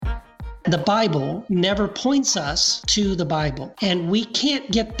The Bible never points us to the Bible, and we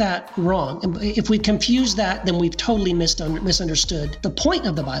can't get that wrong. If we confuse that, then we've totally misunderstood the point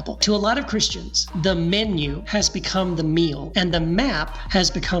of the Bible. To a lot of Christians, the menu has become the meal, and the map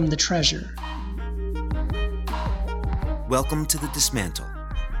has become the treasure. Welcome to The Dismantle,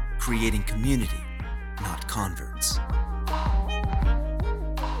 creating community, not converts.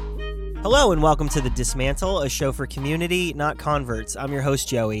 Hello and welcome to The Dismantle, a show for community, not converts. I'm your host,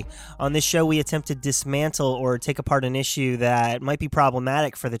 Joey. On this show, we attempt to dismantle or take apart an issue that might be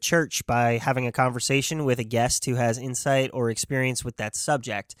problematic for the church by having a conversation with a guest who has insight or experience with that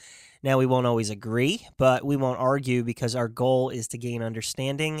subject. Now, we won't always agree, but we won't argue because our goal is to gain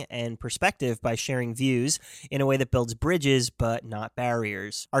understanding and perspective by sharing views in a way that builds bridges but not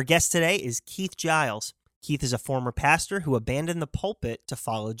barriers. Our guest today is Keith Giles. Keith is a former pastor who abandoned the pulpit to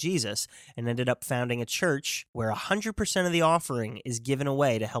follow Jesus and ended up founding a church where 100% of the offering is given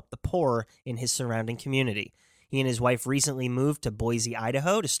away to help the poor in his surrounding community. He and his wife recently moved to Boise,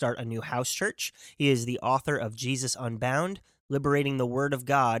 Idaho to start a new house church. He is the author of Jesus Unbound, Liberating the Word of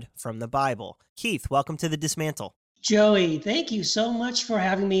God from the Bible. Keith, welcome to The Dismantle. Joey, thank you so much for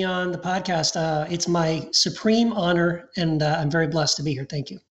having me on the podcast. It's my supreme honor, and I'm very blessed to be here. Thank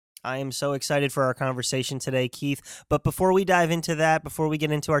you. I am so excited for our conversation today, Keith. But before we dive into that, before we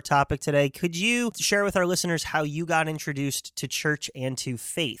get into our topic today, could you share with our listeners how you got introduced to church and to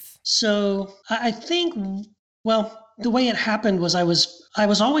faith? So I think, the way it happened was I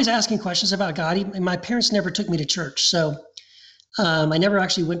was always asking questions about God. And my parents never took me to church. So I never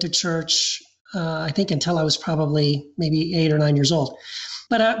actually went to church, I think until I was probably maybe 8 or 9 years old.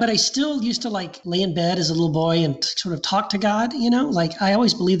 But I still used to lay in bed as a little boy and sort of talk to God, I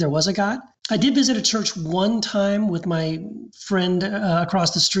always believed there was a God. I did visit a church one time with my friend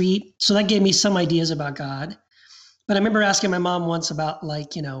across the street. So that gave me some ideas about God. But I remember asking my mom once about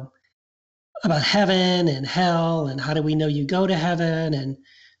about heaven and hell and how do we know you go to heaven?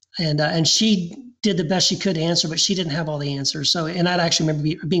 And she did the best she could to answer, but she didn't have all the answers. And I actually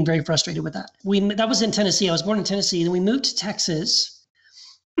remember being very frustrated with that. That was in Tennessee. I was born in Tennessee. Then we moved to Texas.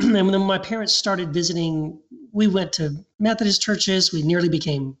 And when my parents started visiting, we went to Methodist churches. We nearly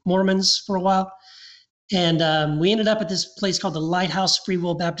became Mormons for a while. And we ended up at this place called the Lighthouse Free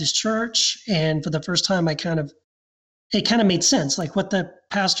Will Baptist Church. And for the first time, it kind of made sense. Like what the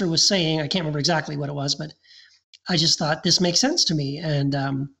pastor was saying, I can't remember exactly what it was, but I just thought this makes sense to me. And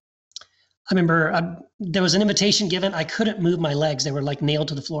I remember there was an invitation given. I couldn't move my legs. They were nailed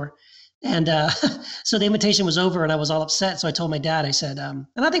to the floor. And so the invitation was over and I was all upset. So I told my dad, I said, and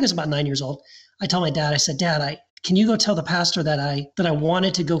I think I was about 9 years old. I told my dad, I said, Dad, can you go tell the pastor that I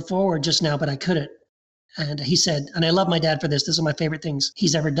wanted to go forward just now, but I couldn't. And he said, and I love my dad for this. This is my favorite things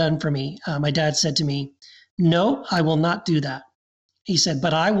he's ever done for me. My dad said to me, no, I will not do that. He said,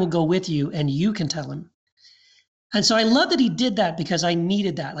 but I will go with you and you can tell him. And so I love that he did that because I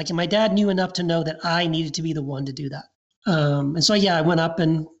needed that. My dad knew enough to know that I needed to be the one to do that. And so, I went up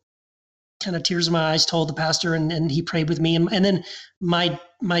and kind of tears in my eyes, told the pastor, and he prayed with me. And then my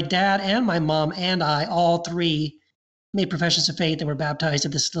dad and my mom and I, all three, made professions of faith and were baptized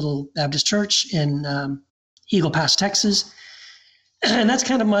at this little Baptist church in Eagle Pass, Texas. And that's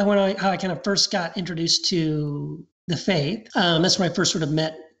kind of how I kind of first got introduced to the faith. That's where I first sort of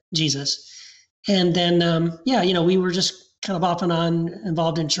met Jesus. And then, we were just kind of off and on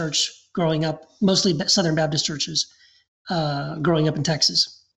involved in church growing up, mostly Southern Baptist churches, growing up in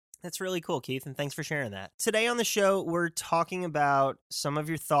Texas. That's really cool, Keith, and thanks for sharing that. Today on the show, we're talking about some of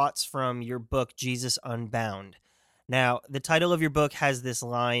your thoughts from your book, Jesus Unbound. Now, the title of your book has this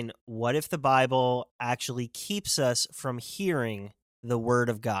line, what if the Bible actually keeps us from hearing the Word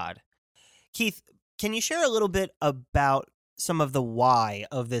of God? Keith, can you share a little bit about some of the why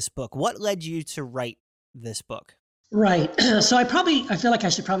of this book? What led you to write this book? Right. So I feel like I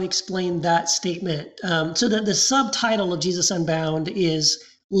should probably explain that statement. So the subtitle of Jesus Unbound is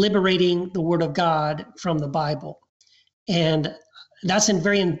Liberating the Word of God from the Bible. And that's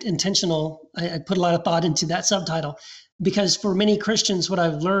very intentional. I put a lot of thought into that subtitle because for many Christians, what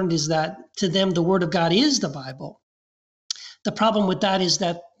I've learned is that to them, the Word of God is the Bible. The problem with that is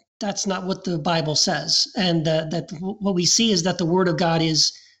that that's not what the Bible says. And that what we see is that the Word of God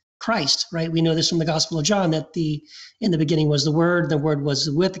is Christ, right? We know this from the Gospel of John, that in the beginning was the Word was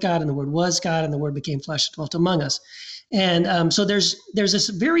with God, and the Word was God, and the Word became flesh and dwelt among us. And so there's this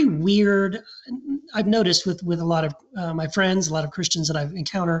very weird, I've noticed with a lot of my friends, a lot of Christians that I've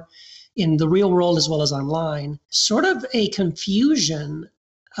encountered in the real world as well as online, sort of a confusion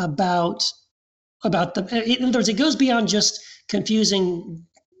about in other words, it goes beyond just confusing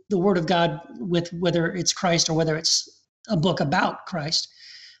the Word of God with whether it's Christ or whether it's a book about Christ.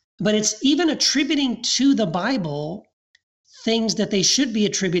 but it's even attributing to the Bible things that they should be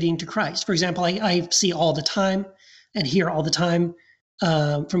attributing to Christ. For example, I see all the time and hear all the time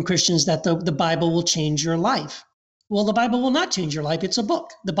from Christians that the Bible will change your life. Well, the Bible will not change your life. It's a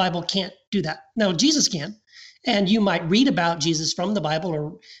book. The Bible can't do that. Now, Jesus can. And you might read about Jesus from the Bible,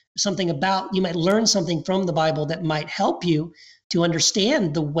 or you might learn something from the Bible that might help you to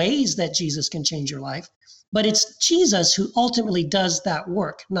understand the ways that Jesus can change your life. But it's Jesus who ultimately does that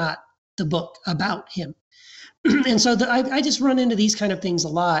work, not the book about him. And so I just run into these kind of things a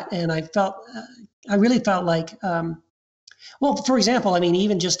lot. And I really felt like, well, for example, I mean,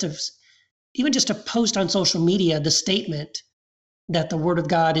 even just to post on social media the statement that the Word of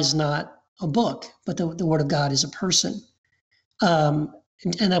God is not a book, but the Word of God is a person. And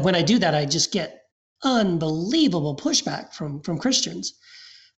when I do that, I just get unbelievable pushback from Christians.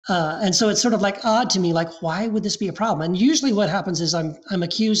 And so it's sort of like odd to me, like, why would this be a problem? And usually what happens is I'm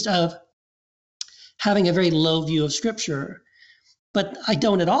accused of having a very low view of Scripture, but I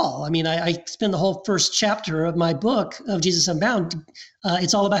don't at all. I mean, I spend the whole first chapter of my book of Jesus Unbound.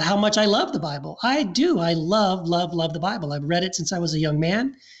 It's all about how much I love the Bible. I do. I love the Bible. I've read it since I was a young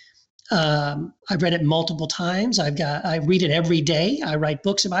man. I've read it multiple times. I read it every day. I write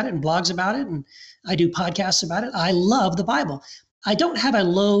books about it and blogs about it, and I do podcasts about it. I love the Bible. I don't have a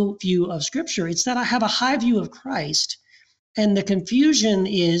low view of Scripture. It's that I have a high view of Christ. And the confusion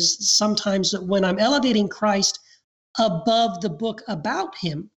is sometimes that when I'm elevating Christ above the book about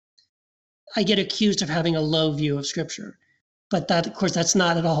him, I get accused of having a low view of Scripture. But that, of course, that's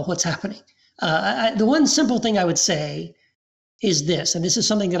not at all what's happening. The one simple thing I would say is this, and this is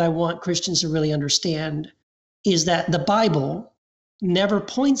something that I want Christians to really understand, is that the Bible never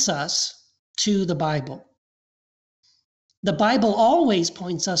points us to the Bible. The Bible always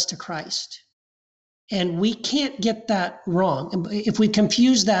points us to Christ. And we can't get that wrong. If we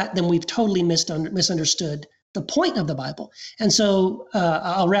confuse that, then we've totally misunderstood the point of the Bible. And so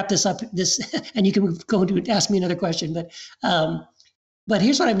I'll wrap this up, and you can go and ask me another question. But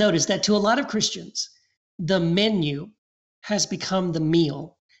here's what I've noticed, that to a lot of Christians, the menu has become the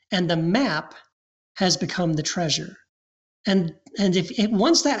meal, and the map has become the treasure. And if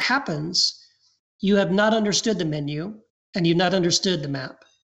once that happens, you have not understood the menu, and you've not understood the map.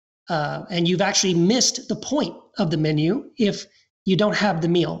 And you've actually missed the point of the menu if you don't have the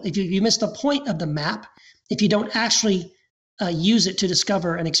meal. If you miss the point of the map, if you don't actually use it to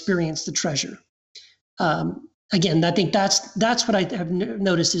discover and experience the treasure. Again, I think that's what I have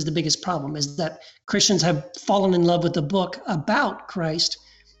noticed is the biggest problem, is that Christians have fallen in love with the book about Christ,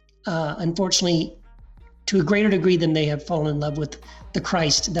 unfortunately, to a greater degree than they have fallen in love with the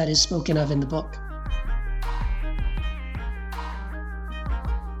Christ that is spoken of in the book.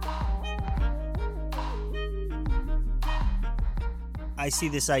 I see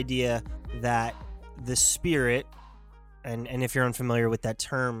this idea that the Spirit, and if you're unfamiliar with that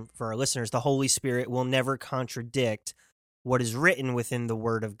term for our listeners, the Holy Spirit will never contradict what is written within the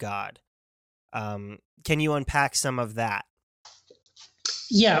Word of God. Can you unpack some of that?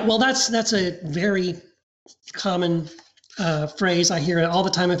 Yeah, well, that's a very common phrase. I hear it all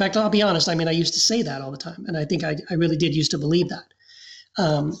the time. In fact, I'll be honest. I mean, I used to say that all the time, and I think I really did used to believe that.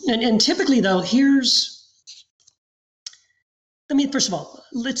 And typically, though, first of all,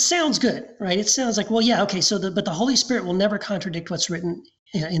 it sounds good, right? It sounds like, well, yeah, okay. But the Holy Spirit will never contradict what's written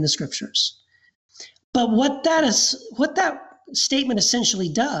in the Scriptures. But what that statement essentially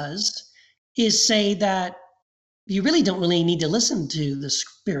does is say that you really don't need to listen to the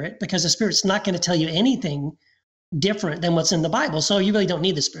Spirit, because the Spirit's not going to tell you anything different than what's in the Bible. So you really don't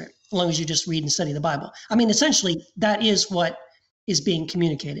need the Spirit, as long as you just read and study the Bible. I mean, essentially, that is what is being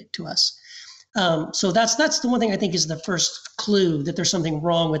communicated to us. So that's the one thing I think is the first clue that there's something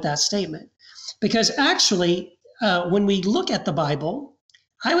wrong with that statement. Because actually, when we look at the Bible,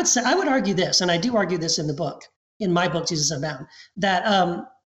 I would argue this, and I do argue this in my book, Jesus Unbound, that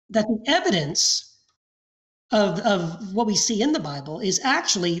the evidence of what we see in the Bible is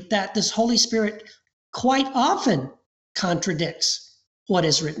actually that this Holy Spirit quite often contradicts what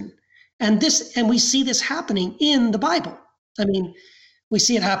is written. And we see this happening in the Bible. I mean, we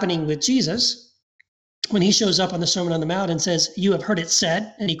see it happening with Jesus when he shows up on the Sermon on the Mount and says, "You have heard it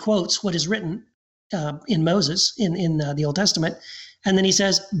said," and he quotes what is written in Moses in the Old Testament. And then he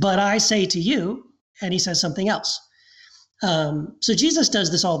says, "But I say to you," and he says something else. So Jesus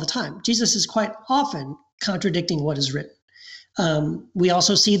does this all the time. Jesus is quite often contradicting what is written. We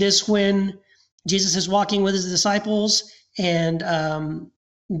also see this when Jesus is walking with his disciples, and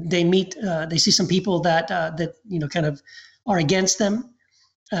they see some people that kind of are against them.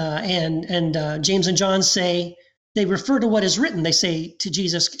 And James and John say, they refer to what is written. They say to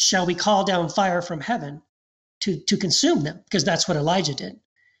Jesus, shall we call down fire from heaven to consume them? Because that's what Elijah did.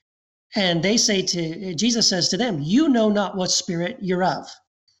 And they say Jesus says to them, you know not what spirit you're of.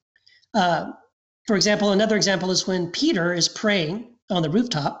 For example, another example is when Peter is praying on the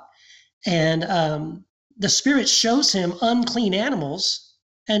rooftop, and the Spirit shows him unclean animals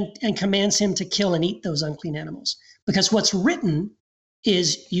and commands him to kill and eat those unclean animals. Because what's written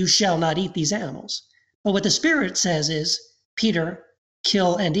is, you shall not eat these animals. But what the Spirit says is, Peter,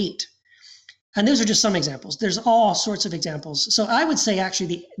 kill and eat. And those are just some examples. There's all sorts of examples. So I would say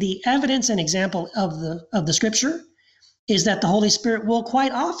actually the evidence and example of the Scripture is that the Holy Spirit will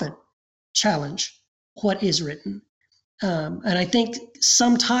quite often challenge what is written. And I think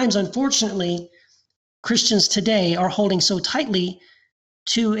sometimes, unfortunately, Christians today are holding so tightly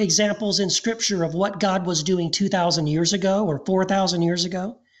to examples in Scripture of what God was doing 2,000 years ago or 4,000 years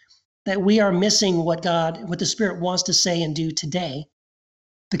ago, that we are missing what the Spirit wants to say and do today,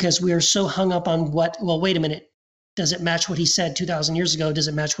 because we are so hung up on wait a minute, does it match what he said 2,000 years ago? Does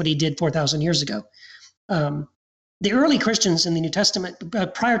it match what he did 4,000 years ago? The early Christians in the New Testament,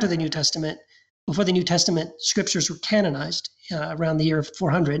 prior to the New Testament, before the New Testament scriptures were canonized around the year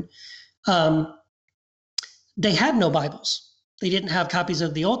 400, they had no Bibles. They didn't have copies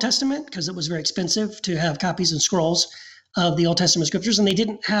of the Old Testament because it was very expensive to have copies and scrolls of the Old Testament scriptures. And they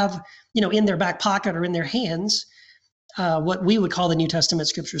didn't have, in their back pocket or in their hands, what we would call the New Testament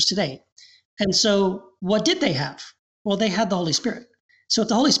scriptures today. And so what did they have? Well, they had the Holy Spirit. So if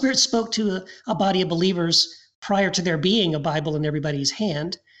the Holy Spirit spoke to a body of believers prior to there being a Bible in everybody's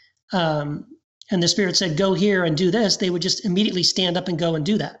hand, and the Spirit said, go here and do this, they would just immediately stand up and go and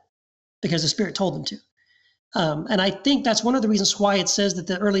do that because the Spirit told them to. And I think that's one of the reasons why it says that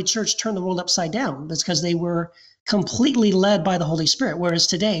the early church turned the world upside down. That's because they were completely led by the Holy Spirit. Whereas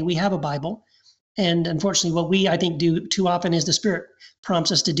today we have a Bible. And unfortunately, what I think do too often is the Spirit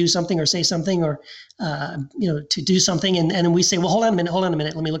prompts us to do something or say something or, to do something. And then we say, well, hold on a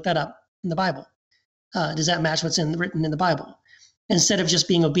minute. Let me look that up in the Bible. Does that match what's written in the Bible? Instead of just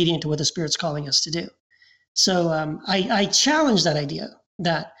being obedient to what the Spirit's calling us to do. So I challenge that idea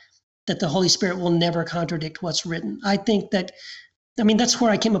that the Holy Spirit will never contradict what's written. I think that's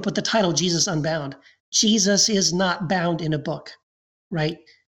where I came up with the title, Jesus Unbound. Jesus is not bound in a book, right?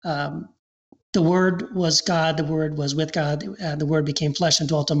 The Word was God, the Word was with God, the Word became flesh and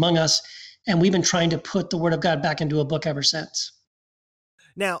dwelt among us, and we've been trying to put the Word of God back into a book ever since.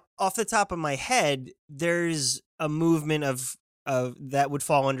 Now, off the top of my head, there's a movement of that would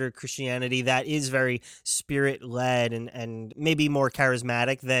fall under Christianity that is very Spirit-led and maybe more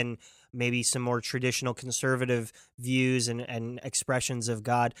charismatic than maybe some more traditional conservative views and expressions of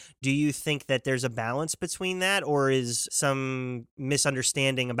God. Do you think that there's a balance between that, or is some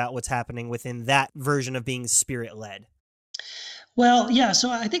misunderstanding about what's happening within that version of being Spirit-led? Well, yeah. So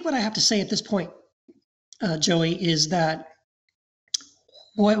I think what I have to say at this point, Joey, is that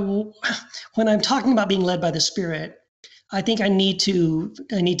when I'm talking about being led by the Spirit, I think I need to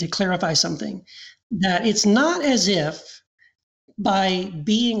clarify something, that it's not as if by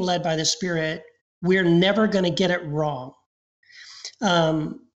being led by the Spirit, we're never going to get it wrong.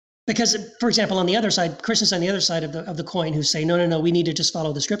 Because, for example, on the other side, Christians on the other side of the coin who say, no, we need to just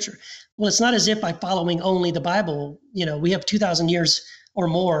follow the Scripture. Well, it's not as if by following only the Bible, we have 2,000 years or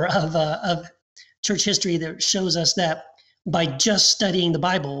more of church history that shows us that by just studying the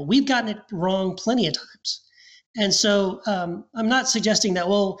Bible, we've gotten it wrong plenty of times. And so I'm not suggesting that,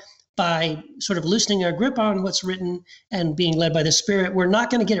 by sort of loosening our grip on what's written and being led by the Spirit, we're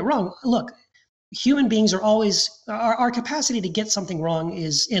not going to get it wrong. Look, human beings are always, our capacity to get something wrong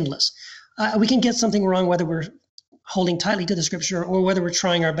is endless. We can get something wrong whether we're holding tightly to the Scripture or whether we're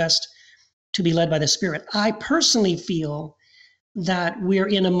trying our best to be led by the Spirit. I personally feel that we're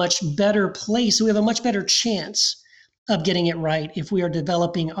in a much better place. We have a much better chance of getting it right if we are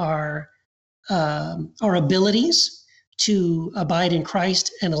developing our abilities to abide in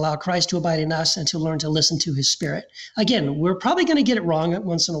Christ and allow Christ to abide in us and to learn to listen to His Spirit. Again, we're probably going to get it wrong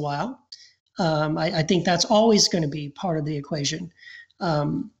once in a while. I think that's always going to be part of the equation.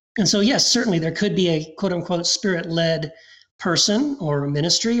 And so, yes, certainly there could be a quote unquote Spirit-led person or a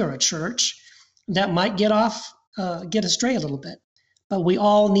ministry or a church that might get astray a little bit. But we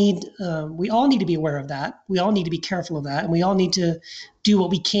all need to be aware of that. We all need to be careful of that. And we all need to do what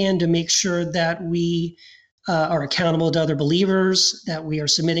we can to make sure that we are accountable to other believers, that we are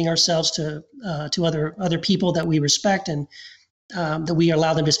submitting ourselves to other people that we respect, and that we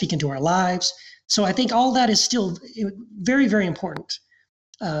allow them to speak into our lives. So I think all that is still very, very important.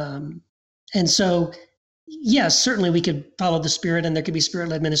 And so, yes, certainly we could follow the Spirit, and there could be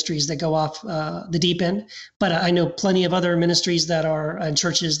Spirit-led ministries that go off the deep end. But I know plenty of other ministries that are and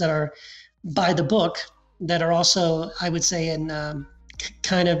churches that are by the book that are also, I would say, in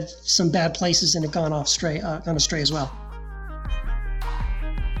kind of some bad places and have gone astray as well.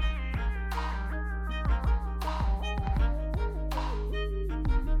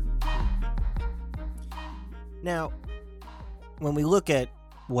 Now, when we look at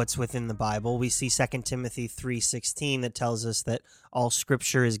what's within the Bible, we see 2 Timothy 3:16 that tells us that all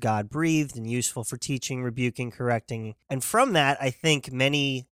scripture is God-breathed and useful for teaching, rebuking, correcting. And from that, I think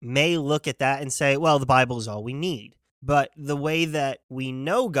many may look at that and say, well, the Bible is all we need. But the way that we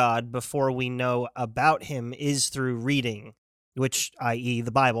know God before we know about him is through reading, which, i.e.,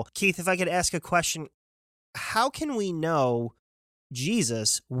 the Bible. Keith, if I could ask a question, how can we know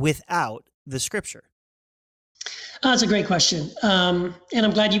Jesus without the scripture? That's a great question. And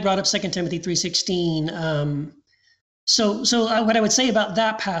I'm glad you brought up 2 Timothy 3:16. So what I would say about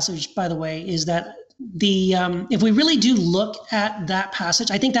that passage, by the way, is that if we really do look at that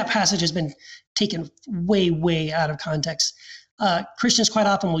passage, I think that passage has been taken way, way out of context. Christians quite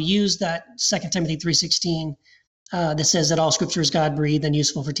often will use that 2 Timothy 3:16 that says that all scripture is God-breathed and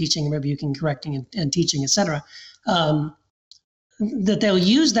useful for teaching, rebuking, correcting, and teaching, etc. That they'll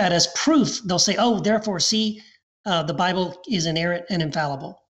use that as proof. They'll say, oh, therefore, see, the Bible is inerrant and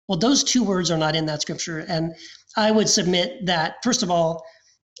infallible. Well, those two words are not in that scripture. And I would submit that, first of all,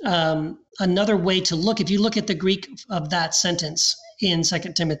 another way to look, if you look at the Greek of that sentence in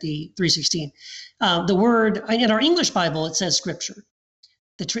 2 Timothy 3:16, the word, in our English Bible, it says scripture.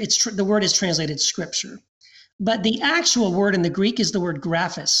 The word is translated scripture. But the actual word in the Greek is the word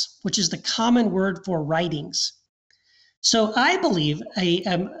graphos, which is the common word for writings. So I believe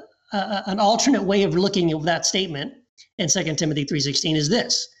an alternate way of looking at that statement in 2 Timothy 3:16 is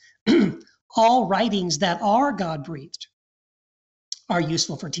this. All writings that are God-breathed are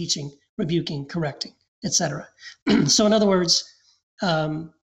useful for teaching, rebuking, correcting, etc. So in other words,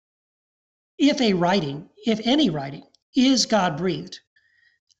 if any writing is God-breathed,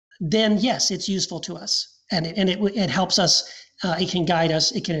 then yes, it's useful to us, and it helps us. It can guide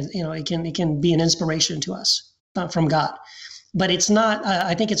us. It can be an inspiration to us from God. But it's not.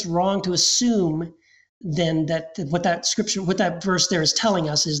 I think it's wrong to assume then that what that verse there is telling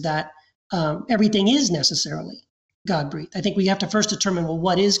us is that everything is necessarily God-breathed. I think we have to first determine, well,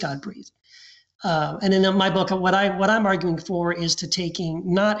 what is God-breathed? And in my book, what I'm arguing for is to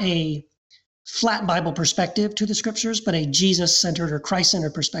taking not a flat Bible perspective to the scriptures, but a Jesus-centered or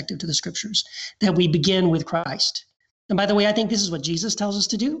Christ-centered perspective to the scriptures, that we begin with Christ. And by the way, I think this is what Jesus tells us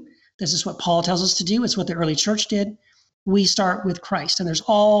to do. This is what Paul tells us to do. It's what the early church did. We start with Christ. And there's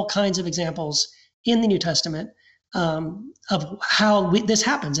all kinds of examples in the New Testament of how this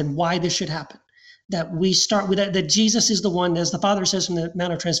happens and why this should happen. That we start with that Jesus is the one, as the Father says from the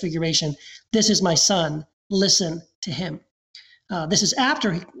Mount of Transfiguration, this is my Son, listen to him. This is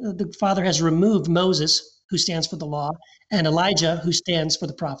after the Father has removed Moses, who stands for the law, and Elijah, who stands for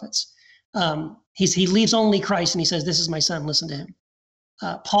the prophets. He leaves only Christ, and he says, this is my Son, listen to him.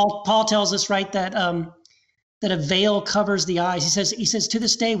 Paul tells us, right, that a veil covers the eyes. He says to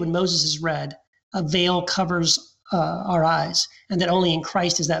this day when Moses is read, a veil covers our eyes, and that only in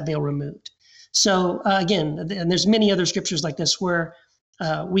Christ is that veil removed. So again, and there's many other scriptures like this where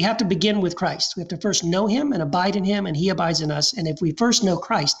we have to begin with Christ. We have to first know him and abide in him, and he abides in us. And if we first know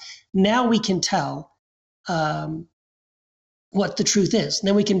Christ, now we can tell what the truth is. And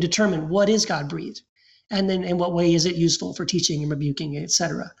then we can determine what is God-breathed, and then in what way is it useful for teaching and rebuking,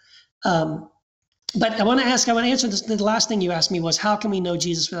 etc. But I want to answer this. The last thing you asked me was, how can we know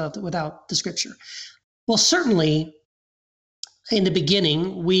Jesus without the scripture? Well, certainly in the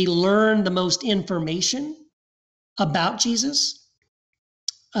beginning, we learn the most information about Jesus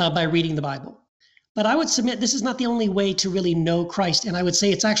by reading the Bible. But I would submit this is not the only way to really know Christ. And I would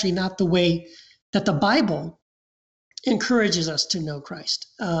say it's actually not the way that the Bible encourages us to know Christ.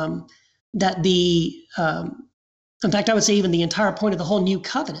 In fact, I would say even the entire point of the whole new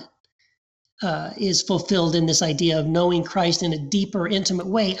covenant is fulfilled in this idea of knowing Christ in a deeper, intimate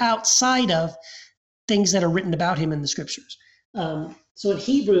way outside of things that are written about him in the scriptures. So in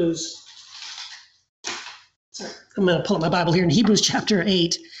Hebrews, I'm going to pull up my Bible here. In Hebrews chapter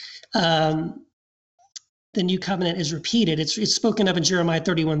 8, the new covenant is repeated. It's spoken of in Jeremiah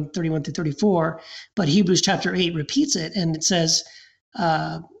 31 through 34, but Hebrews chapter 8 repeats it, and it says,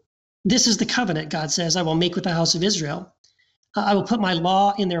 this is the covenant, God says, I will make with the house of Israel. I will put my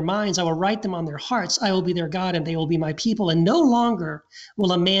law in their minds. I will write them on their hearts. I will be their God, and they will be my people. And no longer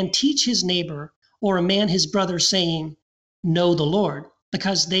will a man teach his neighbor or a man his brother, saying, know the Lord,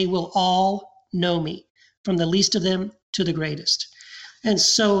 because they will all know me, from the least of them to the greatest. And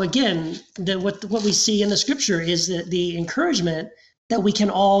so again, what we see in the scripture is that the encouragement that we can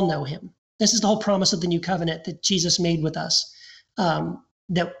all know him. This is the whole promise of the new covenant that Jesus made with us,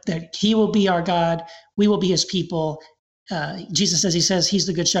 that he will be our God, we will be his people. Jesus, as he says, he's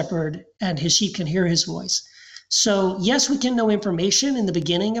the good shepherd and his sheep can hear his voice. So yes, we can know information in the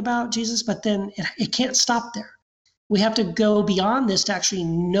beginning about Jesus, but then it can't stop there. We have to go beyond this to actually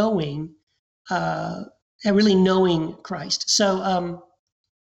knowing, and really knowing Christ. So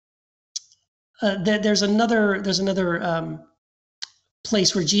there's another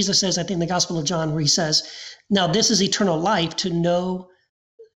place where Jesus says, I think in the Gospel of John, where he says, now this is eternal life, to know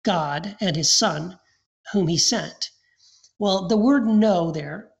God and his Son, whom he sent. Well, the word know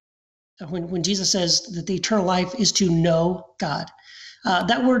there, when Jesus says that the eternal life is to know God,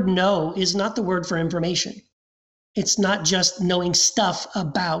 that word know is not the word for information. It's not just knowing stuff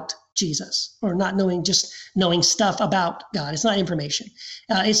about Jesus, or not just knowing stuff about God. It's not information.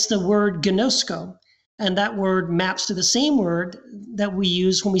 It's the word gnosko, and that word maps to the same word that we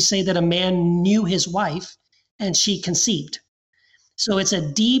use when we say that a man knew his wife and she conceived. So it's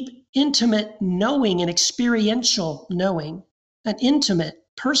a deep, intimate knowing, an experiential knowing, an intimate,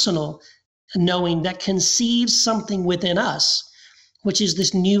 personal knowing that conceives something within us, which is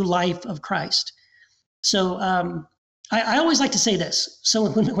this new life of Christ. So I always like to say this.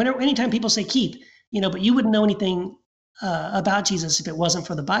 So anytime people say, Keith, but you wouldn't know anything about Jesus if it wasn't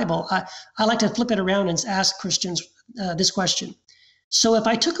for the Bible, I like to flip it around and ask Christians this question. So if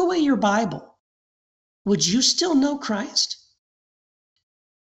I took away your Bible, would you still know Christ?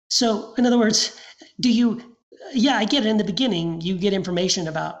 So in other words, I get it. In the beginning, you get information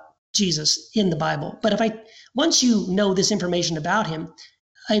about Jesus in the Bible. But once you know this information about him,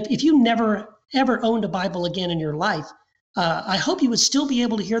 if you never ever owned a Bible again in your life, I hope you would still be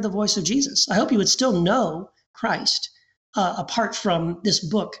able to hear the voice of Jesus. I hope you would still know Christ apart from this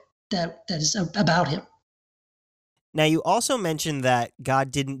book that is about him. Now, you also mentioned that God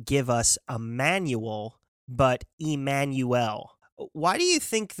didn't give us a manual, but Emmanuel. Why do you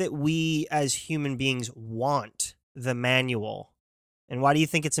think that we as human beings want the manual? And why do you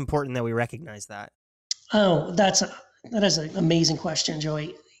think it's important that we recognize that? Oh, that is an amazing question,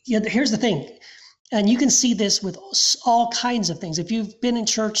 Joey. Yeah, here's the thing. And you can see this with all kinds of things. If you've been in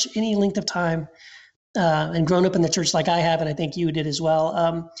church any length of time and grown up in the church like I have, and I think you did as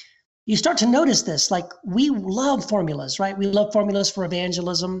well, you start to notice this. Like, we love formulas, right? We love formulas for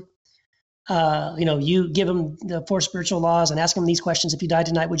evangelism. You give them the 4 spiritual laws and ask them these questions. If you died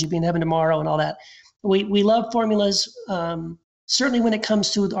tonight, would you be in heaven tomorrow, and all that. We love formulas, certainly when it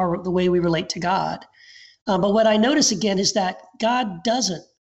comes to the way we relate to God. But what I notice again is that God doesn't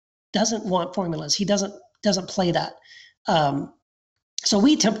want formulas. He doesn't play that. So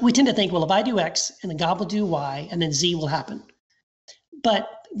we tend to think, well, if I do X, and then God will do Y, and then Z will happen. But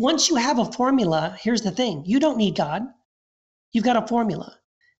once you have a formula, here's the thing: you don't need God. You've got a formula.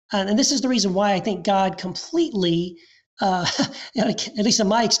 And this is the reason why I think God completely, at least in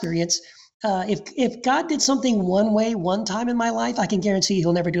my experience, if God did something one way one time in my life, I can guarantee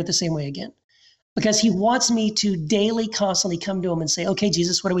he'll never do it the same way again. Because he wants me to daily, constantly come to him and say, okay,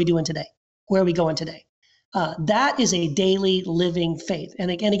 Jesus, what are we doing today? Where are we going today? That is a daily living faith.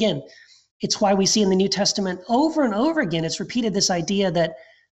 And again, it's why we see in the New Testament over and over again, it's repeated this idea that,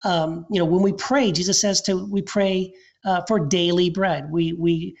 when we pray, Jesus says we pray for daily bread.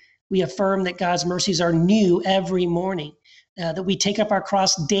 We affirm that God's mercies are new every morning, that we take up our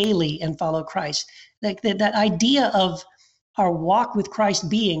cross daily and follow Christ. That idea of our walk with Christ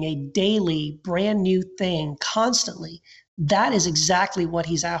being a daily, brand new thing constantly, that is exactly what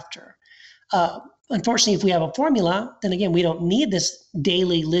he's after. Unfortunately, if we have a formula, then again, we don't need this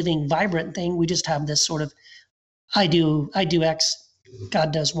daily, living, vibrant thing. We just have this sort of, I do X,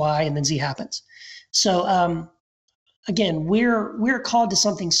 God does Y, and then Z happens. So again, we're called to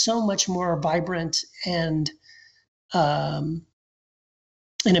something so much more vibrant and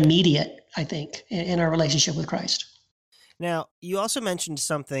immediate, I think, in our relationship with Christ. Now, you also mentioned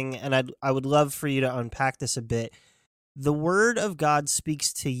something, and I would love for you to unpack this a bit. The Word of God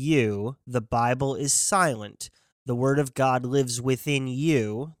speaks to you. The Bible is silent. The Word of God lives within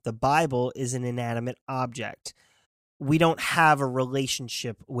you. The Bible is an inanimate object. We don't have a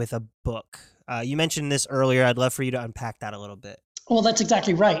relationship with a book. You mentioned this earlier. I'd love for you to unpack that a little bit. Well, that's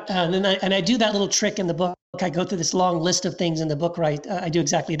exactly right. And I do that little trick in the book. I go through this long list of things in the book, right? I do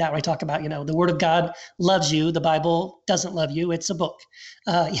exactly that, where I talk about, the Word of God loves you. The Bible doesn't love you. It's a book.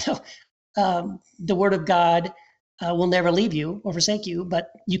 The Word of God will never leave you or forsake you,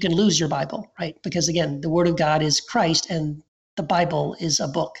 but you can lose your Bible, right? Because again, the Word of God is Christ and the Bible is a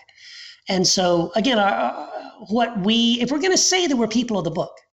book. And so again, if we're going to say that we're people of the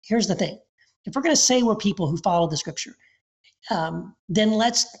book, here's the thing: if we're going to say we're people who follow the Scripture, then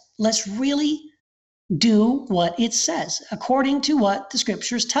let's really do what it says according to what the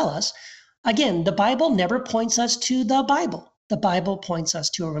Scriptures tell us. Again, the Bible never points us to the Bible. The Bible points us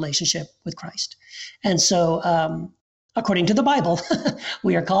to a relationship with Christ. And so, according to the Bible,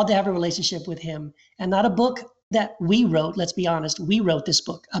 we are called to have a relationship with him, and not a book that we wrote. Let's be honest. We wrote this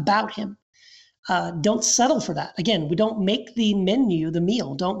book about him. Don't settle for that. Again, we don't make the menu the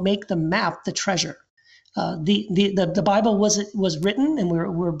meal. Don't make the map the treasure. The Bible was written, and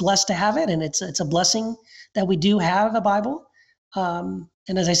we're blessed to have it, and it's a blessing that we do have a Bible.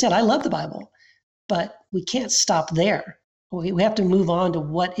 And as I said, I love the Bible, but we can't stop there. We have to move on to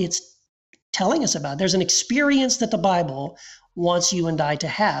what it's telling us about. There's an experience that the Bible wants you and I to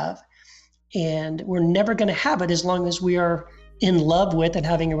have, and we're never going to have it as long as we are in love with and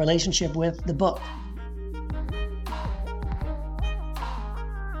having a relationship with the book.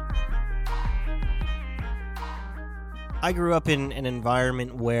 I grew up in an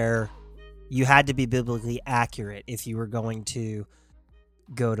environment where you had to be biblically accurate if you were going to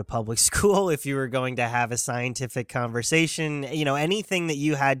go to public school, if you were going to have a scientific conversation, anything that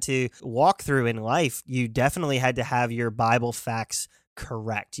you had to walk through in life, you definitely had to have your Bible facts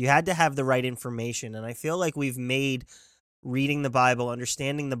correct. You had to have the right information. And I feel like we've made reading the Bible,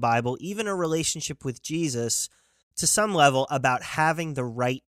 understanding the Bible, even a relationship with Jesus, to some level about having the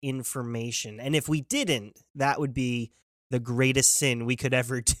right information. And if we didn't, that would be the greatest sin we could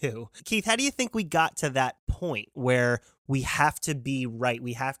ever do. Keith, how do you think we got to that point where we have to be right?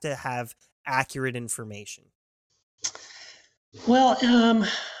 We have to have accurate information. Well,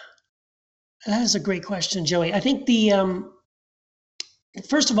 that is a great question, Joey. I think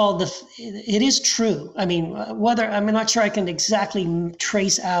first of all, it is true. I mean, I'm not sure I can exactly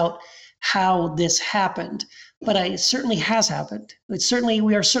trace out how this happened, but it certainly has happened. We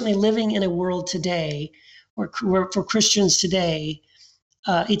are certainly living in a world today where for Christians today,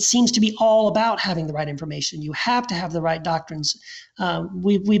 it seems to be all about having the right information. You have to have the right doctrines.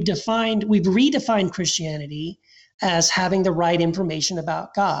 We've redefined Christianity as having the right information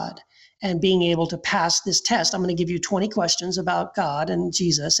about God and being able to pass this test. I'm going to give you 20 questions about God and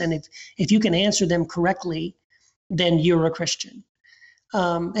Jesus, and if you can answer them correctly, then you're a Christian.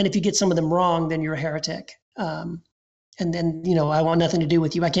 And if you get some of them wrong, then you're a heretic. And then, I want nothing to do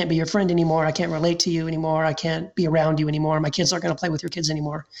with you. I can't be your friend anymore. I can't relate to you anymore. I can't be around you anymore. My kids aren't going to play with your kids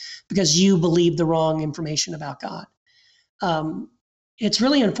anymore because you believe the wrong information about God. It's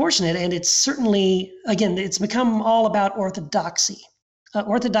really unfortunate. And it's certainly, again, it's become all about orthodoxy.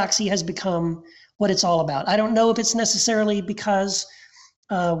 Orthodoxy has become what it's all about. I don't know if it's necessarily because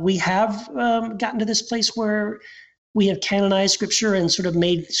we have gotten to this place where we have canonized Scripture and sort of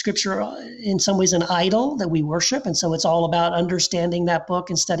made Scripture in some ways an idol that we worship. And so it's all about understanding that book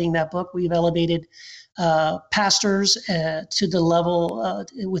and studying that book. We've elevated pastors to the level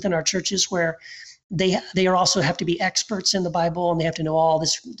within our churches where they also have to be experts in the Bible, and they have to know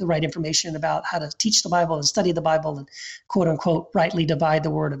the right information about how to teach the Bible and study the Bible and quote unquote rightly divide the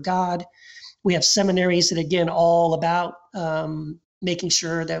Word of God. We have seminaries that, again, all about making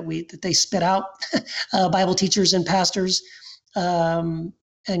sure that they spit out Bible teachers and pastors and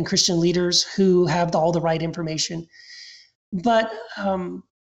Christian leaders who have all the right information. But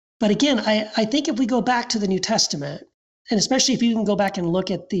again, I think if we go back to the New Testament, and especially if you can go back and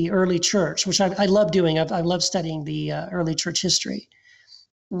look at the early church, which I love doing, I love studying the early church history.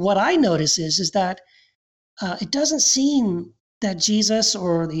 What I notice is that it doesn't seem that Jesus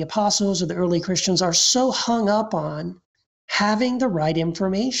or the apostles or the early Christians are so hung up on having the right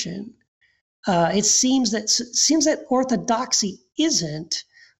information. It seems that orthodoxy isn't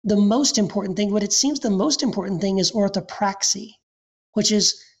the most important thing. What it seems the most important thing is orthopraxy, which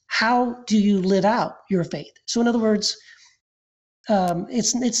is how do you live out your faith? So in other words,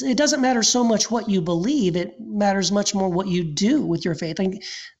 it doesn't matter so much what you believe. It matters much more what you do with your faith.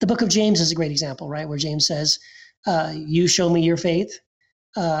 The book of James is a great example, right? Where James says, you show me your faith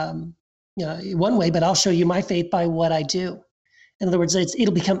one way, but I'll show you my faith by what I do. In other words,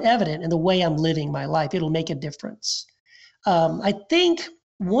 it'll become evident in the way I'm living my life. It'll make a difference. I think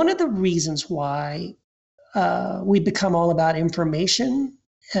one of the reasons why we become all about information,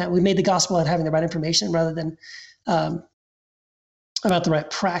 we made the gospel about having the right information rather than about the right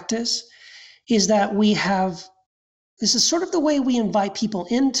practice, is that this is sort of the way we invite people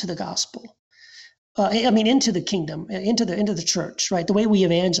into the gospel. Into the kingdom, into the church, right? The way we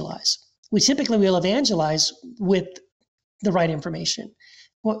evangelize. We typically will evangelize with the right information.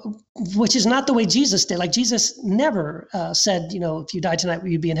 which is not the way Jesus did. Like Jesus never said, if you die tonight,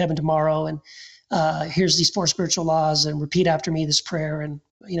 you'd be in heaven tomorrow. And here's these 4 spiritual laws and repeat after me this prayer and,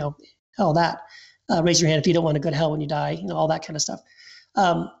 all that. Raise your hand if you don't want to go to hell when you die, all that kind of stuff.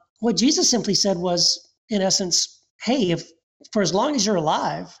 What Jesus simply said was, in essence, hey, if for as long as you're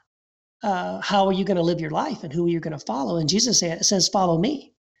alive, how are you going to live your life and who are you going to follow? And Jesus says, follow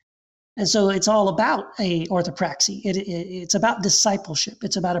me. And so it's all about a orthopraxy. It's about discipleship.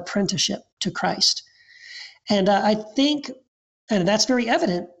 It's about apprenticeship to Christ. And I think, and that's very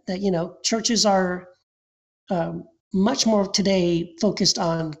evident that, churches are much more today focused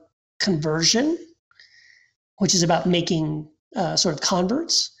on conversion, which is about making sort of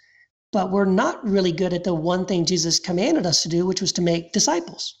converts. But we're not really good at the one thing Jesus commanded us to do, which was to make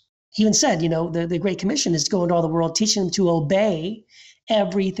disciples. He even said, the Great Commission is to go into all the world, teaching them to obey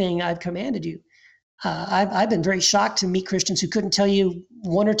everything I've commanded you. I've been very shocked to meet Christians who couldn't tell you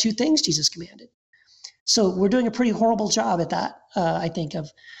 1 or 2 things Jesus commanded. So we're doing a pretty horrible job at that, I think,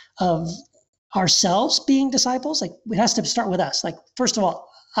 of ourselves being disciples. Like, it has to start with us. Like, first of all,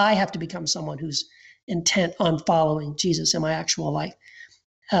 I have to become someone who's intent on following Jesus in my actual life.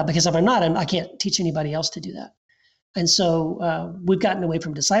 Because if I'm not, I can't teach anybody else to do that. And so we've gotten away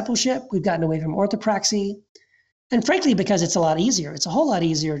from discipleship. We've gotten away from orthopraxy. And frankly, because it's a lot easier. It's a whole lot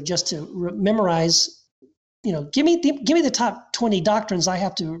easier just to memorize, give me the top 20 doctrines I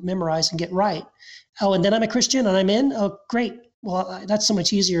have to memorize and get right. Oh, and then I'm a Christian and I'm in? Oh, great. Well, that's so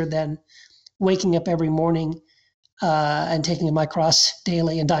much easier than waking up every morning and taking my cross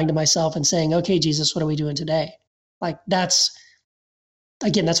daily and dying to myself and saying, okay, Jesus, what are we doing today? Like, that's why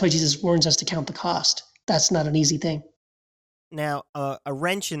Jesus warns us to count the cost. That's not an easy thing. Now, a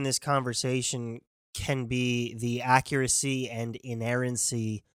wrench in this conversation can be the accuracy and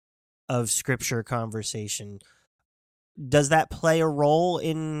inerrancy of Scripture conversation. Does that play a role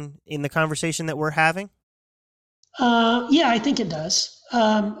in the conversation that we're having? Yeah, I think it does.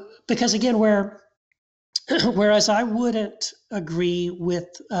 Because again, whereas I wouldn't agree with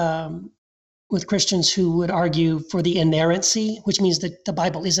Christians who would argue for the inerrancy, which means that the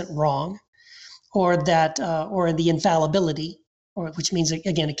Bible isn't wrong, or that or the infallibility, or which means,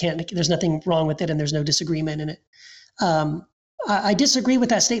 again, there's nothing wrong with it and there's no disagreement in it. I disagree with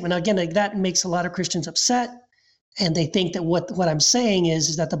that statement. Again, that makes a lot of Christians upset, and they think that what I'm saying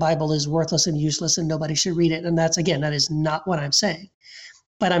is that the Bible is worthless and useless and nobody should read it. And that is not what I'm saying.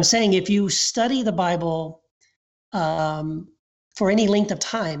 But I'm saying if you study the Bible for any length of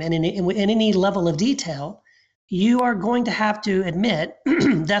time and in any level of detail, you are going to have to admit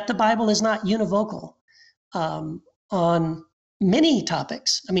that the Bible is not univocal on many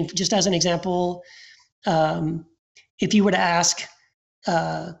topics. I mean, just as an example, if you were to ask,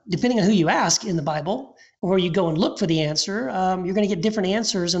 depending on who you ask in the Bible, or you go and look for the answer, you're going to get different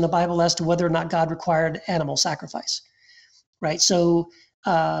answers in the Bible as to whether or not God required animal sacrifice, right? So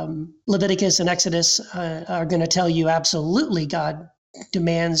Leviticus and Exodus are going to tell you absolutely God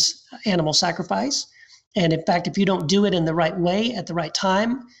demands animal sacrifice. And in fact, if you don't do it in the right way, at the right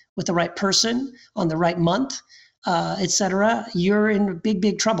time, with the right person, on the right month, etc., you're in big,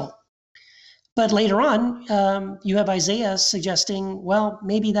 big trouble. But later on, you have Isaiah suggesting, well,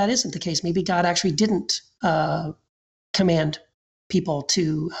 maybe that isn't the case. Maybe God actually didn't command people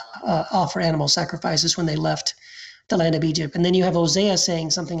to offer animal sacrifices when they left the land of Egypt. And then you have Hosea saying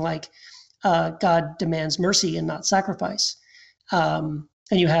something like, God demands mercy and not sacrifice. And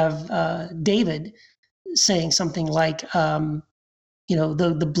you have David saying something like, the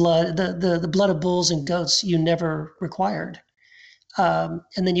blood of bulls and goats you never required. And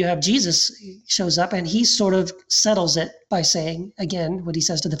then you have Jesus shows up and he sort of settles it by saying, again, what he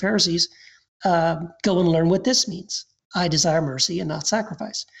says to the Pharisees, go and learn what this means. I desire mercy and not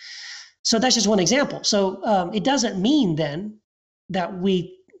sacrifice. So that's just one example. So it doesn't mean then that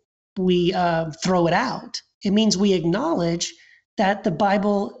we throw it out. It means we acknowledge that the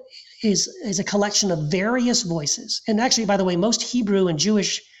Bible is a collection of various voices. And actually, by the way, most Hebrew and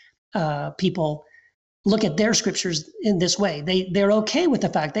Jewish people look at their scriptures in this way. They're okay with the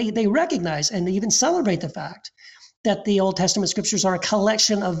fact, they recognize and they even celebrate the fact that the Old Testament scriptures are a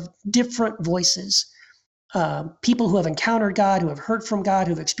collection of different voices. People who have encountered God, who have heard from God,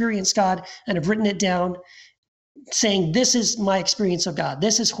 who have experienced God, and have written it down, saying, this is my experience of God.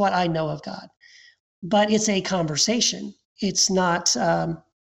 This is what I know of God. But it's a conversation. It's not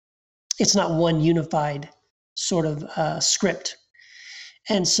one unified sort of script.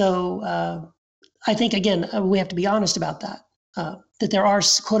 And so I think, again, we have to be honest about that, that there are,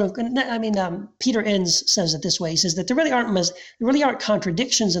 quote unquote, Peter Enns says it this way. He says that there really aren't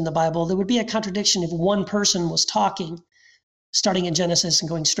contradictions in the Bible. There would be a contradiction if one person was talking starting in Genesis and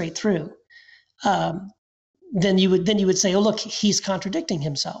going straight through, then you would say, oh, look, he's contradicting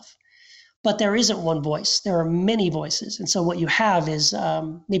himself. But there isn't one voice. There are many voices. And so what you have is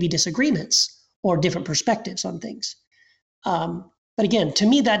maybe disagreements or different perspectives on things. But again, to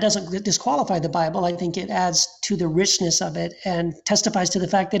me, that doesn't disqualify the Bible. I think it adds to the richness of it and testifies to the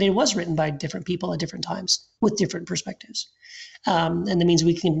fact that it was written by different people at different times with different perspectives. And that means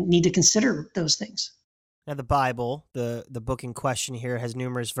we need to consider those things. Now, the Bible, the book in question here, has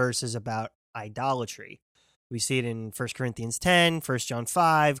numerous verses about idolatry. We see it in 1 Corinthians 10, 1 John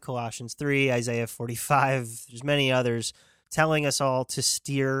 5, Colossians 3, Isaiah 45. There's many others telling us all to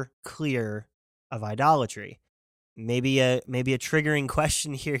steer clear of idolatry. Maybe a triggering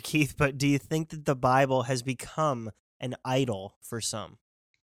question here, Keith, but do you think that the Bible has become an idol for some?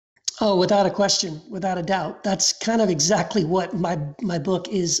 Oh, without a question, without a doubt. That's kind of exactly what my book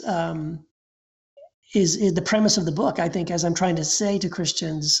is the premise of the book, I think, as I'm trying to say to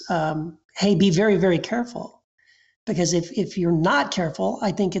Christians, hey, be very, very careful. Because if you're not careful,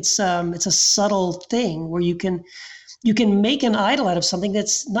 I think it's a subtle thing where you can make an idol out of something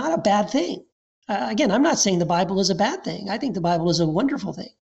that's not a bad thing. Again, I'm not saying the Bible is a bad thing. I think the Bible is a wonderful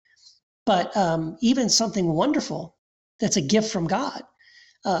thing. But even something wonderful that's a gift from God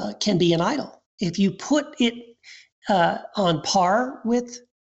can be an idol. If you put it on par with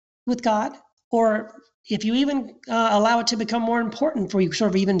God, or if you even allow it to become more important for you, sort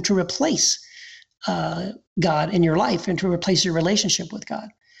of even to replace God in your life and to replace your relationship with God.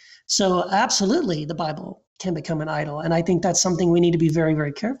 So absolutely, the Bible can become an idol. And I think that's something we need to be very,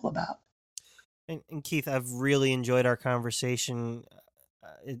 very careful about. And Keith, I've really enjoyed our conversation.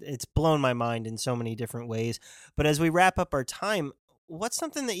 It's blown my mind in so many different ways. But as we wrap up our time, what's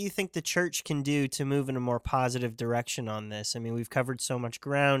something that you think the church can do to move in a more positive direction on this? I mean, we've covered so much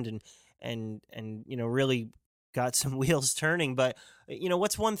ground and really got some wheels turning. But,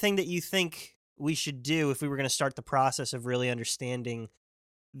 what's one thing that you think we should do if we were going to start the process of really understanding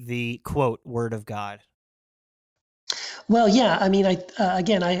the, quote, Word of God? Well, yeah, I mean,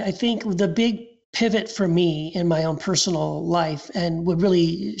 I think the big pivot for me in my own personal life and what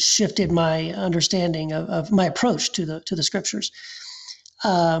really shifted my understanding of my approach to the scriptures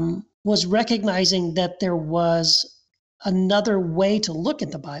was recognizing that there was another way to look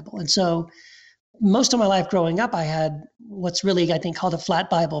at the Bible. And so most of my life growing up, I had what's really, I think, called a flat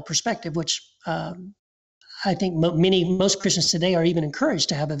Bible perspective, which I think most Christians today are even encouraged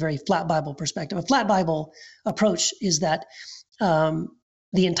to have a very flat Bible perspective. A flat Bible approach is that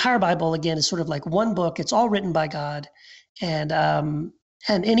the entire Bible, again, is sort of like one book. It's all written by God, and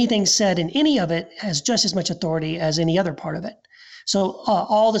anything said in any of it has just as much authority as any other part of it. So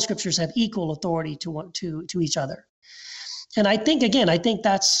all the scriptures have equal authority to each other. And I think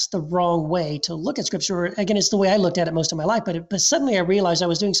that's the wrong way to look at scripture. Again, it's the way I looked at it most of my life. But suddenly I realized I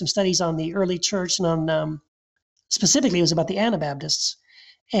was doing some studies on the early church and on specifically it was about the Anabaptists.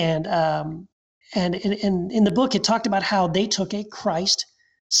 And in the book, it talked about how they took a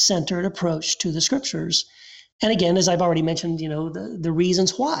Christ-centered approach to the scriptures. And again, as I've already mentioned, the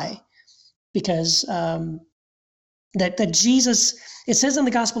reasons why. Because that Jesus, it says in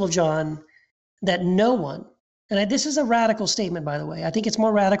the Gospel of John that no one, and this is a radical statement, by the way. I think it's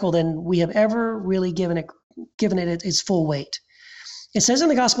more radical than we have ever really given it its full weight. It says in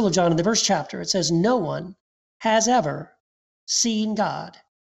the Gospel of John, in the first chapter, it says, no one has ever seen God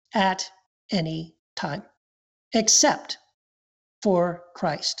at any time, except for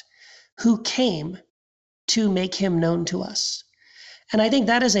Christ, who came to make him known to us. And I think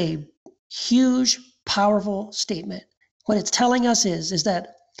that is a huge, powerful statement. What it's telling us is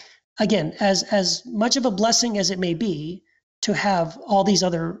that, again, as much of a blessing as it may be to have all these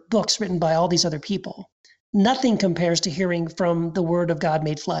other books written by all these other people, nothing compares to hearing from the Word of God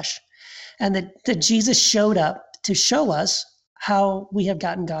made flesh. And that Jesus showed up to show us how we have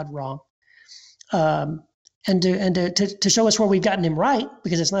gotten God wrong. And to show us where we've gotten him right,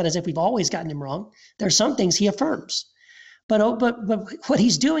 because it's not as if we've always gotten him wrong. There are some things he affirms. But what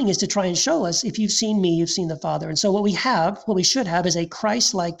he's doing is to try and show us, if you've seen me, you've seen the Father. And so what we should have is a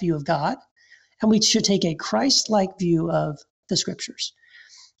Christ-like view of God, and we should take a Christ-like view of the scriptures.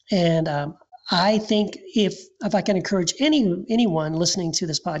 And I think if I can encourage anyone listening to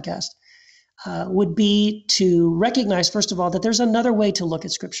this podcast, would be to recognize, first of all, that there's another way to look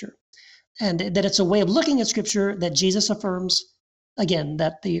at scripture, and that it's a way of looking at scripture that Jesus affirms. Again,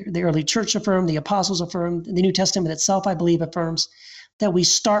 that the early church affirmed, the apostles affirmed, the New Testament itself, I believe, affirms that we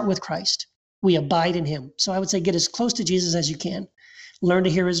start with Christ. We abide in him. So I would say get as close to Jesus as you can. Learn to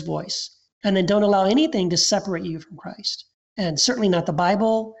hear his voice. And then don't allow anything to separate you from Christ. And certainly not the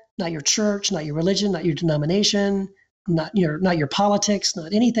Bible, not your church, not your religion, not your denomination, not your politics,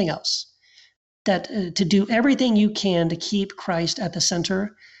 not anything else. That to do everything you can to keep Christ at the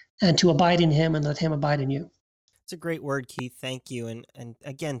center and to abide in him and let him abide in you. It's a great word, Keith. Thank you. And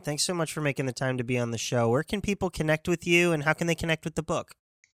again, thanks so much for making the time to be on the show. Where can people connect with you and how can they connect with the book?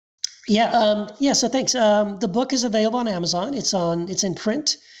 So thanks. The book is available on Amazon. It's in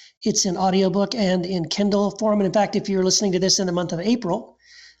print, it's in audiobook and in Kindle form. And in fact, if you're listening to this in the month of April,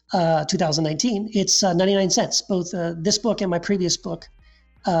 2019, it's 99 cents. Both this book and my previous book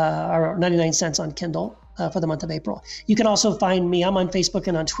are 99 cents on Kindle for the month of April. You can also find me. I'm on Facebook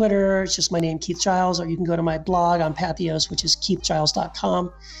and on Twitter. It's just my name, Keith Giles, or you can go to my blog on Patheos, which is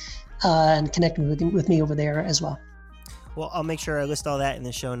keithgiles.com, and connect with me over there as well. Well, I'll make sure I list all that in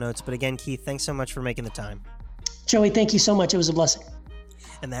the show notes. But again, Keith, thanks so much for making the time. Joey, thank you so much. It was a blessing.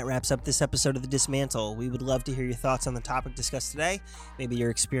 And that wraps up this episode of The Dismantle. We would love to hear your thoughts on the topic discussed today, maybe your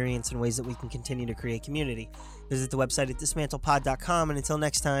experience and ways that we can continue to create community. Visit the website at dismantlepod.com, and until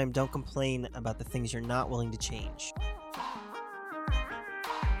next time, don't complain about the things you're not willing to change.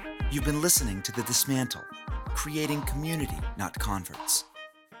 You've been listening to The Dismantle, creating community, not converts.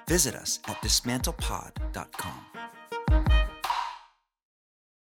 Visit us at dismantlepod.com.